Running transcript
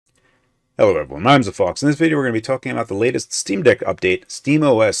Hello everyone, my name's the Fox. In this video we're going to be talking about the latest Steam Deck update,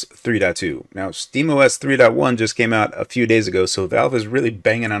 SteamOS 3.2. Now SteamOS 3.1 just came out a few days ago, so Valve is really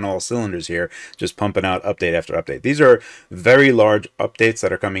banging on all cylinders here, just pumping out update after update. These are very large updates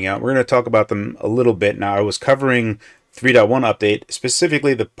that are coming out. We're going to talk about them a little bit. Now I was covering 3.1 update,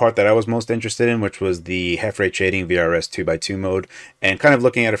 specifically the part that I was most interested in, which was the half rate shading VRS 2x2 mode, and kind of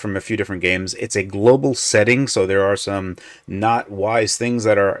looking at it from a few different games. It's a global setting, so there are some not wise things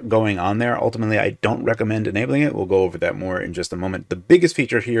that are going on there. Ultimately, I don't recommend enabling it. We'll go over that more in just a moment. The biggest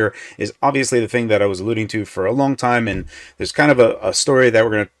feature here is obviously the thing that I was alluding to for a long time, and there's kind of a story that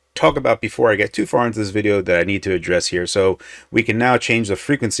we're going to talk about before I get too far into this video that I need to address here. So we can now change the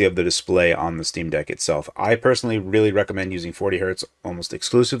frequency of the display on the Steam Deck itself. I personally really recommend using 40 Hertz almost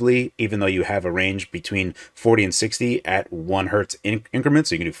exclusively, even though you have a range between 40 and 60 at 1 Hertz increments.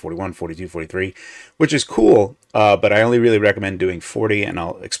 So you can do 41, 42, 43, which is cool. But I only really recommend doing 40, and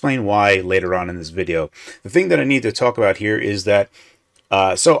I'll explain why later on in this video. The thing that I need to talk about here is that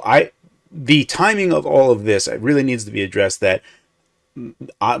the timing of all of this, it really needs to be addressed that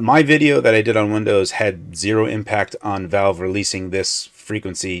my video that I did on Windows had zero impact on Valve releasing this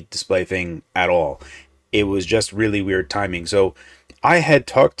frequency display thing at all. It was just really weird timing. So I had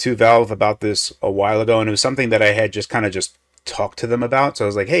talked to Valve about this a while ago, and it was something that I had just kind of talked to them about. So I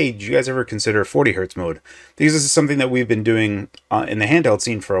was like, hey, did you guys ever consider 40 Hertz mode? Because this is something that we've been doing in the handheld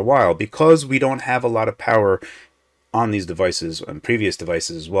scene for a while, because we don't have a lot of power on these devices and previous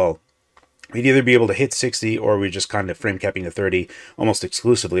devices as well. We'd either be able to hit 60 or we just kind of frame capping to 30 almost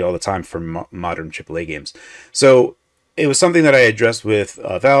exclusively all the time for modern AAA games. So it was something that I addressed with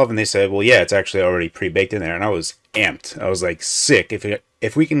Valve, and they said, well, yeah, it's actually already pre-baked in there. And I was amped. I was like, sick.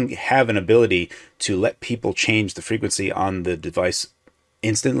 If we can have an ability to let people change the frequency on the device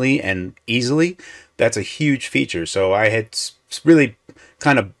instantly and easily, that's a huge feature. So I had really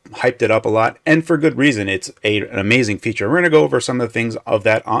kind of hyped it up a lot, and for good reason. It's an amazing feature. We're going to go over some of the things of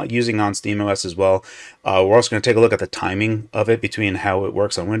that using on SteamOS as well. We're also going to take a look at the timing of it between how it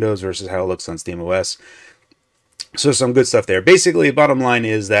works on Windows versus how it looks on SteamOS. So some good stuff there. Basically, bottom line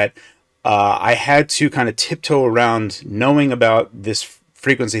is that I had to kind of tiptoe around knowing about this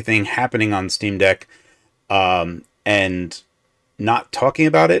frequency thing happening on Steam Deck and not talking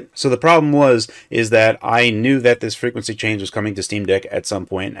about it. So the problem is that I knew that this frequency change was coming to Steam Deck at some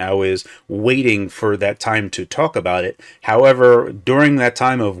point. I was waiting for that time to talk about it. However, during that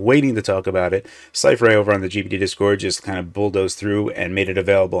time of waiting to talk about it, Cypher over on the GPT Discord just kind of bulldozed through and made it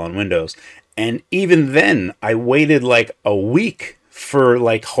available on Windows. And even then, I waited like a week for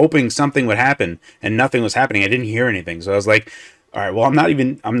hoping something would happen, and nothing was happening. I didn't hear anything. So I was like, all right, well,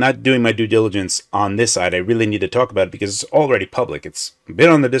 I'm not doing my due diligence on this side. I really need to talk about it because it's already public. It's been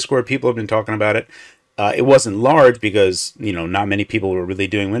on the Discord. People have been talking about it. It wasn't large because, not many people were really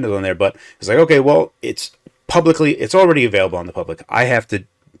doing Windows on there, but it's like, okay, well, it's already available on the public. I have to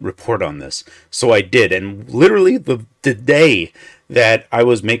report on this. So I did. And literally the day that I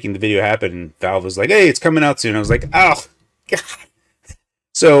was making the video happen, Valve was like, hey, it's coming out soon. I was like, oh, God.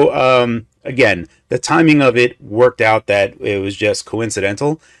 So, again, the timing of it worked out that it was just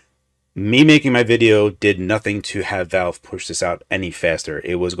coincidental. Me making my video did nothing to have Valve push this out any faster.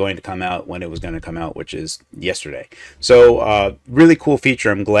 It was going to come out when it was going to come out, which is yesterday. So, really cool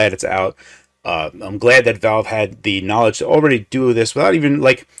feature. I'm glad it's out. I'm glad that Valve had the knowledge to already do this without even,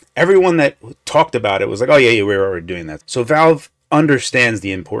 everyone that talked about it was like, oh, yeah, we're already doing that. So Valve understands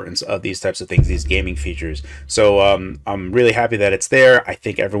the importance of these types of things, these gaming features. So I'm really happy that it's there. I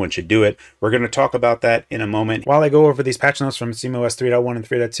think everyone should do it. We're going to talk about that in a moment. While I go over these patch notes from SteamOS 3.1 and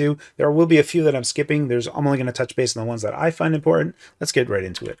 3.2, there will be a few that I'm skipping. I'm only going to touch base on the ones that I find important. Let's get right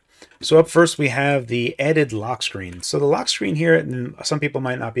into it. So up first, we have the added lock screen. So the lock screen here, and some people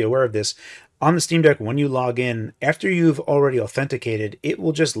might not be aware of this, on the Steam Deck, when you log in, after you've already authenticated, it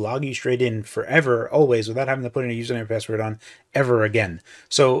will just log you straight in forever, always, without having to put any username or password on ever again.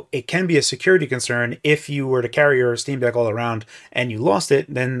 So it can be a security concern if you were to carry your Steam Deck all around and you lost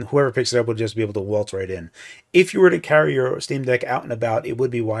it, then whoever picks it up will just be able to waltz right in. If you were to carry your Steam Deck out and about, it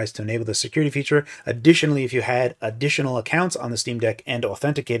would be wise to enable the security feature. Additionally, if you had additional accounts on the Steam Deck and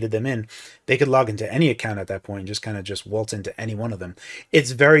authenticated them in, they could log into any account at that point and just kind of waltz into any one of them.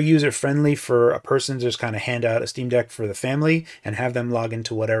 It's very user-friendly for a person to just kind of hand out a Steam Deck for the family and have them log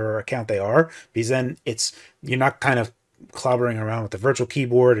into whatever account they are, because then you're not kind of clobbering around with the virtual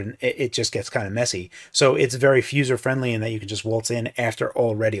keyboard, and it just gets kind of messy. So it's very user friendly in that you can just waltz in after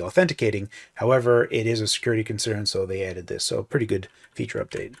already authenticating. However, it is a security concern, so they added this. So pretty good feature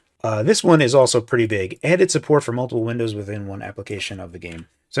update. This one is also pretty big. Added support for multiple windows within one application of the game.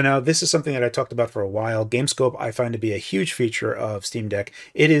 So now this is something that I talked about for a while. GameScope I find to be a huge feature of Steam Deck.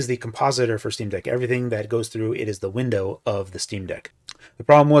 It is the compositor for Steam Deck. Everything that goes through it is the window of the Steam Deck. The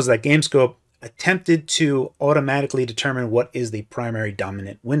problem was that GameScope attempted to automatically determine what is the primary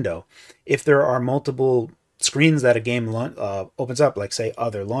dominant window. If there are multiple screens that a game opens up, like say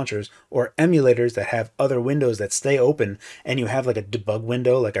other launchers or emulators that have other windows that stay open, and you have like a debug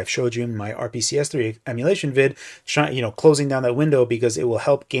window, like I've showed you in my RPCS3 emulation vid, closing down that window because it will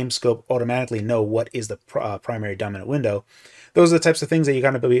help GameScope automatically know what is the primary dominant window. Those are the types of things that you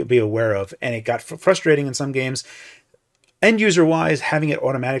got to be aware of, and it got frustrating in some games. End user wise, having it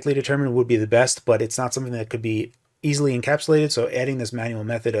automatically determined would be the best, but it's not something that could be easily encapsulated. So adding this manual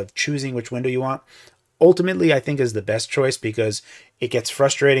method of choosing which window you want ultimately I think is the best choice, because it gets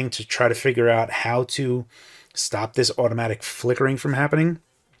frustrating to try to figure out how to stop this automatic flickering from happening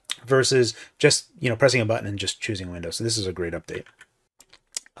versus just, pressing a button and just choosing a window. So this is a great update.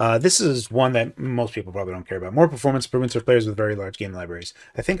 This is one that most people probably don't care about. More performance improvements for players with very large game libraries.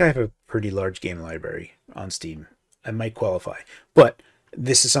 I think I have a pretty large game library on Steam. I might qualify, but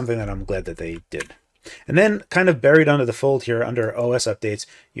this is something that I'm glad that they did. And then kind of buried under the fold here under OS updates,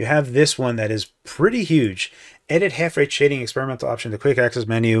 you have this one that is pretty huge. Edit half rate shading experimental option to quick access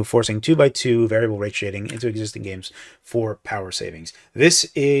menu, forcing 2x2 variable rate shading into existing games for power savings.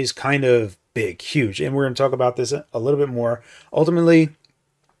 This is kind of big, huge, and we're going to talk about this a little bit more. Ultimately,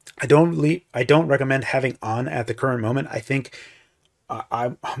 I don't recommend having on at the current moment. I think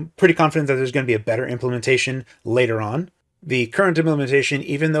I'm pretty confident that there's going to be a better implementation later on. The current implementation,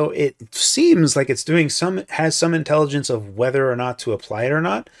 even though it seems like it's doing has some intelligence of whether or not to apply it or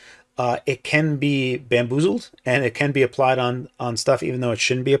not, it can be bamboozled, and it can be applied on stuff even though it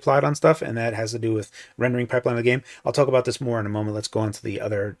shouldn't be applied on stuff, and that has to do with rendering pipeline of the game. I'll talk about this more in a moment. Let's go on to the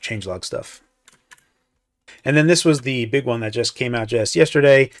other changelog stuff. And then this was the big one that just came out just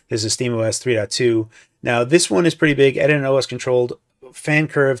yesterday. This is SteamOS 3.2. Now this one is pretty big. Edit an OS controlled fan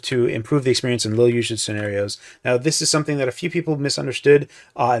curve to improve the experience in low usage scenarios. Now this is something that a few people misunderstood,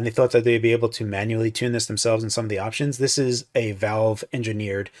 and they thought that they'd be able to manually tune this themselves in some of the options. This is a Valve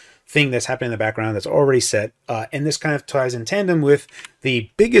engineered thing that's happening in the background that's already set, and this kind of ties in tandem with the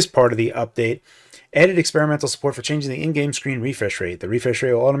biggest part of the update. Added experimental support for changing the in-game screen refresh rate. The refresh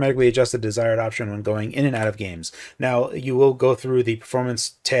rate will automatically adjust the desired option when going in and out of games. Now, you will go through the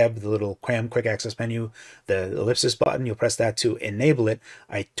performance tab, the little quick access menu, the ellipsis button. You'll press that to enable it.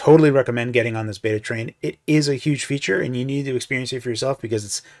 I totally recommend getting on this beta train. It is a huge feature, and you need to experience it for yourself because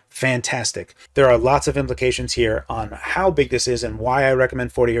it's fantastic. There are lots of implications here on how big this is and why I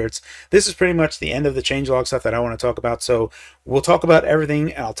recommend 40 Hertz. This is pretty much the end of the changelog stuff that I want to talk about. So we'll talk about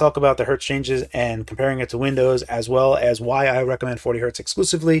everything, and I'll talk about the Hertz changes and comparing it to Windows, as well as why I recommend 40 Hertz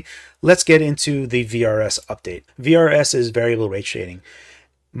exclusively. Let's get into the VRS update. VRS is variable rate shading.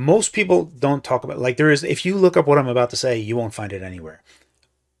 Most people don't talk about, if you look up what I'm about to say, you won't find it anywhere.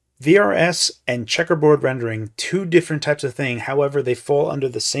 VRS and checkerboard rendering, two different types of thing. However, they fall under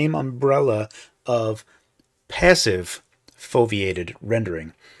the same umbrella of passive foveated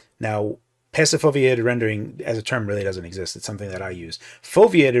rendering. Now, passive foveated rendering as a term really doesn't exist. It's something that I use.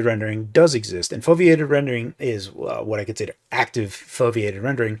 Foveated rendering does exist, and foveated rendering is what I consider active foveated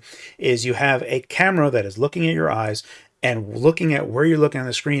rendering. Is you have a camera that is looking at your eyes and looking at where you're looking on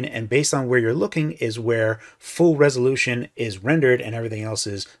the screen, and based on where you're looking is where full resolution is rendered and everything else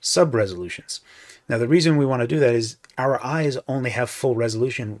is sub-resolutions. Now, the reason we want to do that is our eyes only have full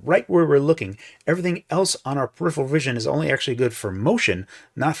resolution right where we're looking. Everything else on our peripheral vision is only actually good for motion,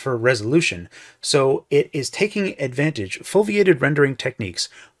 not for resolution. So it is taking advantage. Foveated rendering techniques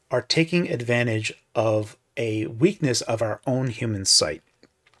are taking advantage of a weakness of our own human sight.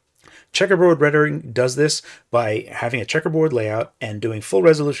 Checkerboard rendering does this by having a checkerboard layout and doing full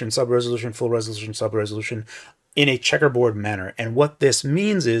resolution, sub-resolution, full resolution, sub-resolution in a checkerboard manner. And what this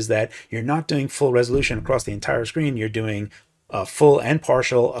means is that you're not doing full resolution across the entire screen. You're doing full and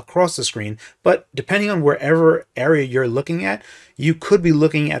partial across the screen. But depending on wherever area you're looking at, you could be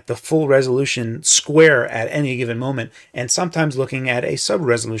looking at the full resolution square at any given moment, and sometimes looking at a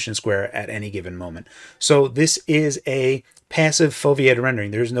sub-resolution square at any given moment. So this is a passive foveated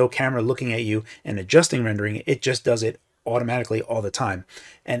rendering. There's no camera looking at you and adjusting rendering. It just does it automatically all the time.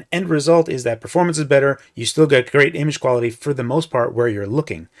 And end result is that performance is better. You still get great image quality for the most part where you're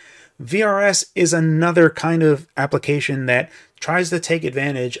looking. VRS is another kind of application that tries to take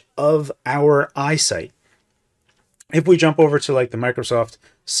advantage of our eyesight. If we jump over to like the Microsoft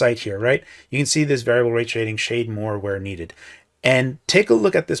site here, right, you can see this variable rate shading, shade more where needed. And take a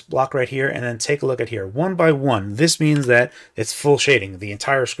look at this block right here, and then take a look at here. One by one, this means that it's full shading, the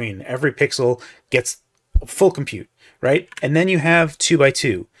entire screen. Every pixel gets full compute, right? And then you have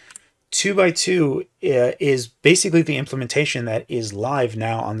 2x2. 2x2 is basically the implementation that is live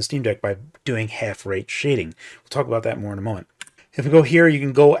now on the Steam Deck by doing half rate shading. We'll talk about that more in a moment. If we go here, you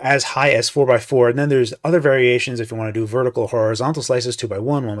can go as high as 4x4, and then there's other variations if you want to do vertical, horizontal slices, 2x1,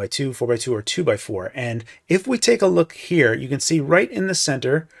 1x2, 4x2, or 2x4. And if we take a look here, you can see right in the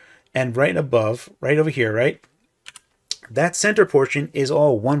center and right above, right over here, right? That center portion is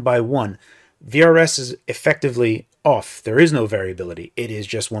all 1x1. VRS is effectively off. There is no variability. It is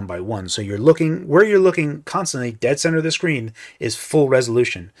just 1x1. So you're looking, where you're looking constantly, dead center of the screen is full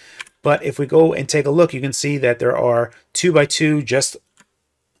resolution. But if we go and take a look, you can see that there are 2x2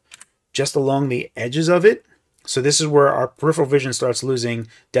 just along the edges of it. So this is where our peripheral vision starts losing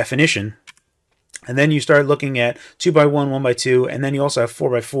definition. And then you start looking at 2x1, 1x2, and then you also have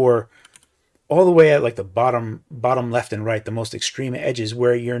 4x4 all the way at like the bottom left and right, the most extreme edges,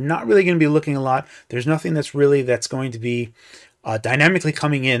 where you're not really going to be looking a lot. There's nothing that's going to be dynamically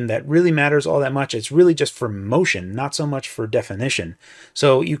coming in that really matters all that much. It's really just for motion, not so much for definition.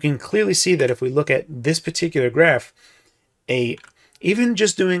 So you can clearly see that if we look at this particular graph, even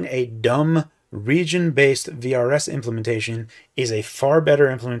just doing a dumb region-based VRS implementation is a far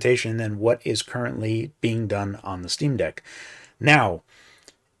better implementation than what is currently being done on the Steam Deck. Now,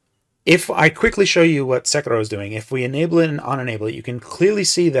 if I quickly show you what Sekiro is doing, if we enable it and unenable it, you can clearly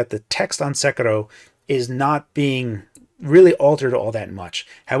see that the text on Sekiro is not being really altered all that much.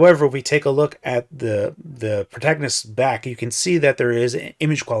 However, if we take a look at the protagonist's back, you can see that there is an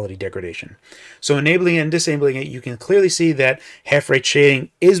image quality degradation. So enabling it and disabling it, you can clearly see that half-rate shading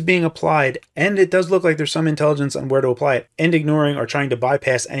is being applied, and it does look like there's some intelligence on where to apply it, and ignoring or trying to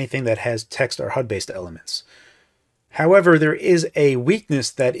bypass anything that has text or HUD-based elements. However, there is a weakness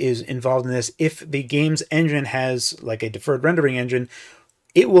that is involved in this. If the game's engine has like a deferred rendering engine,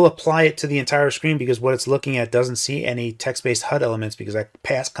 it will apply it to the entire screen because what it's looking at doesn't see any text-based HUD elements because that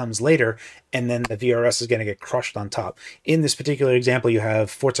pass comes later, and then the VRS is going to get crushed on top. In this particular example, you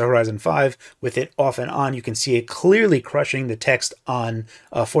have Forza Horizon 5 with it off and on. You can see it clearly crushing the text on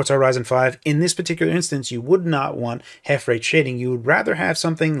Forza Horizon 5. In this particular instance, you would not want half-rate shading. You would rather have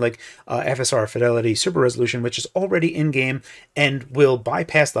something like FSR, Fidelity Super Resolution, which is already in-game and will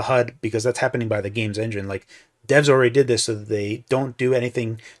bypass the HUD because that's happening by the game's engine. Like, devs already did this so that they don't do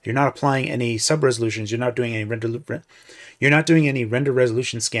anything. You're not applying any sub-resolutions. You're not doing any render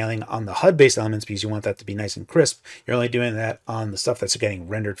resolution scaling on the HUD-based elements because you want that to be nice and crisp. You're only doing that on the stuff that's getting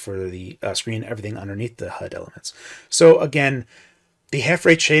rendered for the screen, everything underneath the HUD elements. So again, the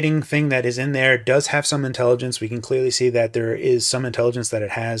half-rate shading thing that is in there does have some intelligence. We can clearly see that there is some intelligence that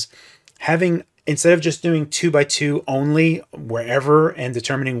it has. Instead of just doing 2x2 only wherever and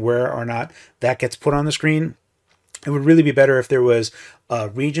determining where or not that gets put on the screen, it would really be better if there was a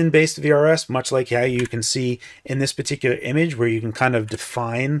region-based VRS, much like how you can see in this particular image where you can kind of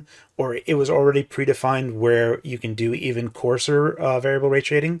define, or it was already predefined where you can do even coarser variable rate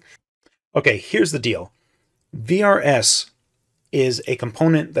shading. Okay, here's the deal. VRS is a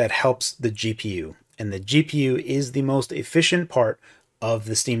component that helps the GPU, and the GPU is the most efficient part of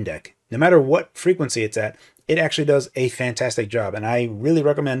the Steam Deck. No matter what frequency it's at, it actually does a fantastic job, and I really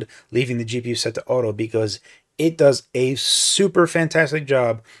recommend leaving the GPU set to auto because it does a super fantastic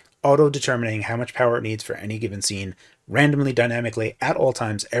job auto-determining how much power it needs for any given scene, randomly, dynamically, at all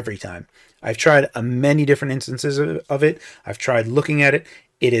times, every time. I've tried many different instances of it. I've tried looking at it.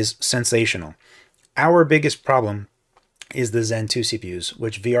 It is sensational. Our biggest problem is the Zen 2 CPUs,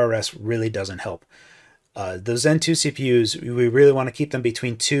 which VRS really doesn't help. The Zen 2 CPUs, we really want to keep them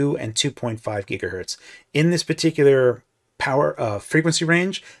between 2 and 2.5 gigahertz. In this particular power frequency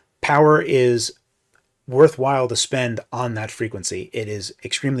range, power is worthwhile to spend on that frequency. It is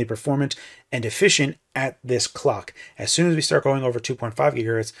extremely performant and efficient at this clock. As soon as we start going over 2.5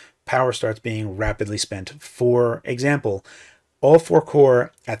 gigahertz, power starts being rapidly spent. For example, all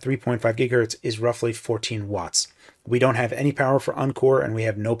 4-core at 3.5 gigahertz is roughly 14 watts. We don't have any power for Uncore, and we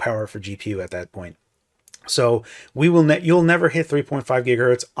have no power for GPU at that point. So you'll never hit 3.5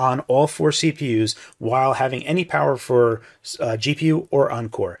 gigahertz on all 4 CPUs while having any power for GPU or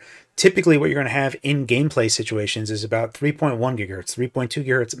Encore. Typically, what you're going to have in gameplay situations is about 3.1 gigahertz, 3.2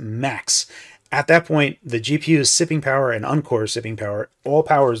 gigahertz max. At that point, the GPU is sipping power and Encore is sipping power. All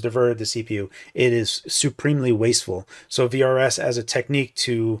power is diverted to CPU. It is supremely wasteful. So VRS as a technique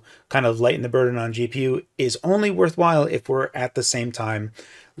to kind of lighten the burden on GPU is only worthwhile if we're at the same time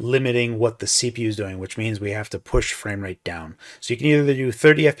limiting what the CPU is doing, which means we have to push frame rate down. So you can either do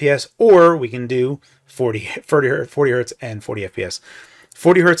 30 FPS or we can do 40 hertz and 40 FPS.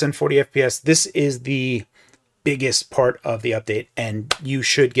 40 hertz and 40 FPS, this is the biggest part of the update, and you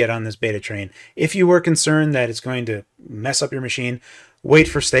should get on this beta train. If you were concerned that it's going to mess up your machine, wait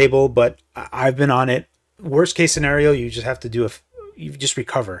for stable, but I've been on it. Worst case scenario, you just have to you just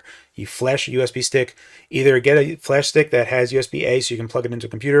recover. You flash a USB stick, either get a flash stick that has USB-A so you can plug it into a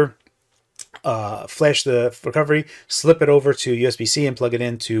computer, flash the recovery, slip it over to USB-C and plug it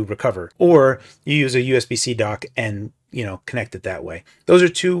in to recover, or you use a USB-C dock and, you know, connect it that way. Those are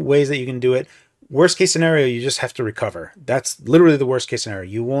two ways that you can do it. Worst case scenario, you just have to recover. That's literally the worst case scenario.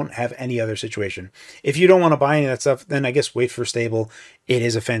 You won't have any other situation. If you don't want to buy any of that stuff, then I guess wait for stable. It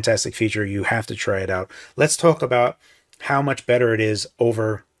is a fantastic feature. You have to try it out. Let's talk about how much better it is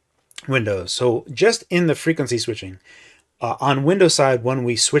over Windows. So just in the frequency switching, on Windows side, when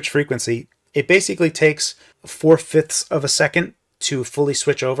we switch frequency, it basically takes 4/5 of a second to fully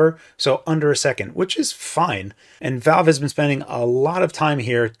switch over, so under a second, which is fine. And Valve has been spending a lot of time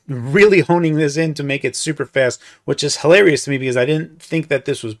here really honing this in to make it super fast, which is hilarious to me because I didn't think that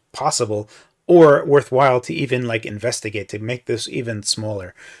this was possible or worthwhile to even like investigate to make this even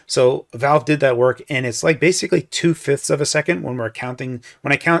smaller. So Valve did that work, and it's like basically 2/5 of a second when we're counting,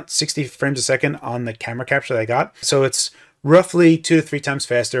 when I count 60 frames a second on the camera capture that I got. So it's roughly 2 to 3 times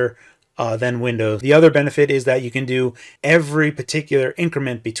faster than Windows. The other benefit is that you can do every particular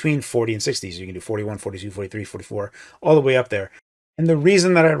increment between 40 and 60. So you can do 41, 42, 43, 44, all the way up there. And the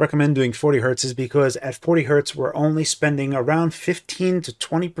reason that I recommend doing 40 hertz is because at 40 hertz, we're only spending around 15 to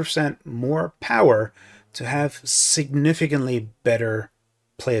 20% more power to have significantly better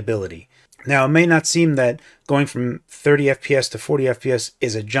playability. Now, it may not seem that going from 30 FPS to 40 FPS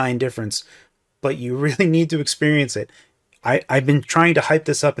is a giant difference, but you really need to experience it. I've been trying to hype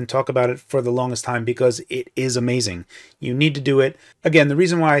this up and talk about it for the longest time because it is amazing. You need to do it. Again, the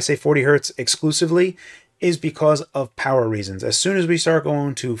reason why I say 40 hertz exclusively is because of power reasons. As soon as we start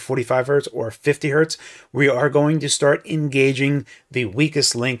going to 45 hertz or 50 hertz, we are going to start engaging the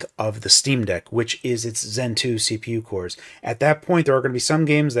weakest link of the SteamDeck, which is its Zen 2 CPU cores. At that point, there are going to be some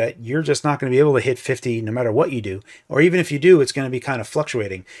games that you're just not going to be able to hit 50 no matter what you do. Or even if you do, it's going to be kind of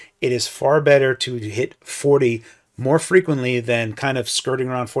fluctuating. It is far better to hit 40 more frequently than kind of skirting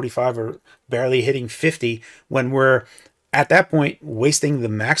around 45 or barely hitting 50 when we're at that point wasting the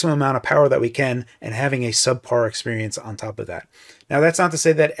maximum amount of power that we can and having a subpar experience on top of that. Now, that's not to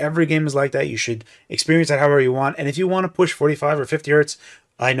say that every game is like that. You should experience it however you want. And if you want to push 45 or 50 hertz,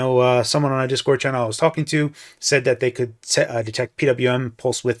 I know someone on a Discord channel I was talking to said that they could detect PWM,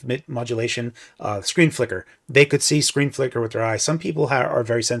 pulse width modulation, screen flicker. They could see screen flicker with their eye. Some people are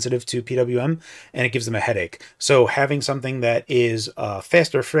very sensitive to PWM, and it gives them a headache. So having something that is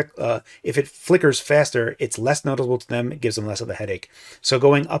faster, if it flickers faster, it's less noticeable to them. It gives them less of a headache. So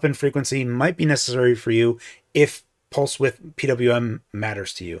going up in frequency might be necessary for you if pulse width PWM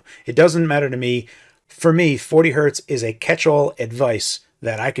matters to you. It doesn't matter to me. For me, 40 hertz is a catch-all advice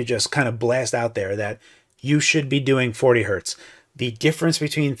that I could just kind of blast out there that you should be doing 40 hertz. The difference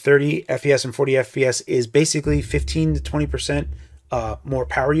between 30 FPS and 40 FPS is basically 15 to 20% more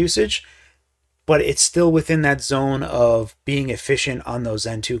power usage, but it's still within that zone of being efficient on those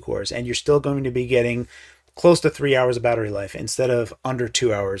Zen 2 cores, and you're still going to be getting close to 3 hours of battery life instead of under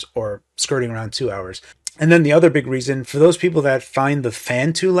 2 hours or skirting around 2 hours. And then the other big reason, for those people that find the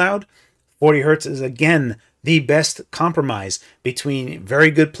fan too loud, 40 hertz is again the best compromise between very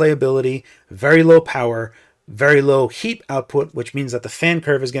good playability, very low power, very low heat output, which means that the fan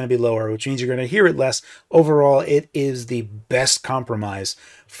curve is going to be lower, which means you're going to hear it less. Overall, it is the best compromise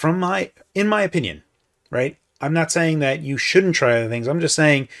in my opinion, right? I'm not saying that you shouldn't try other things. I'm just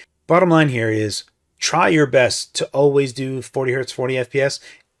saying, bottom line here is try your best to always do 40 hertz, 40 FPS.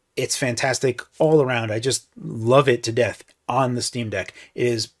 It's fantastic all around. I just love it to death on the SteamDeck. It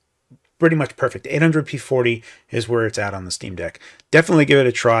is pretty much perfect. 800p40 is where it's at on the SteamDeck. Definitely give it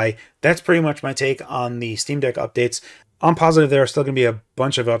a try. That's pretty much my take on the SteamDeck updates. I'm positive there are still going to be a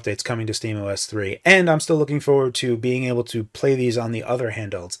bunch of updates coming to SteamOS 3, and I'm still looking forward to being able to play these on the other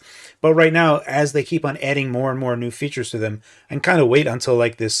handhelds. But right now, as they keep on adding more and more new features to them, and kind of wait until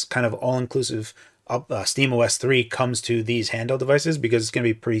like this kind of all-inclusive SteamOS 3 comes to these handheld devices, because it's going to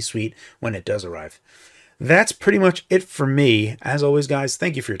be pretty sweet when it does arrive. That's pretty much it for me. As always, guys,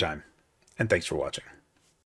 thank you for your time. And thanks for watching.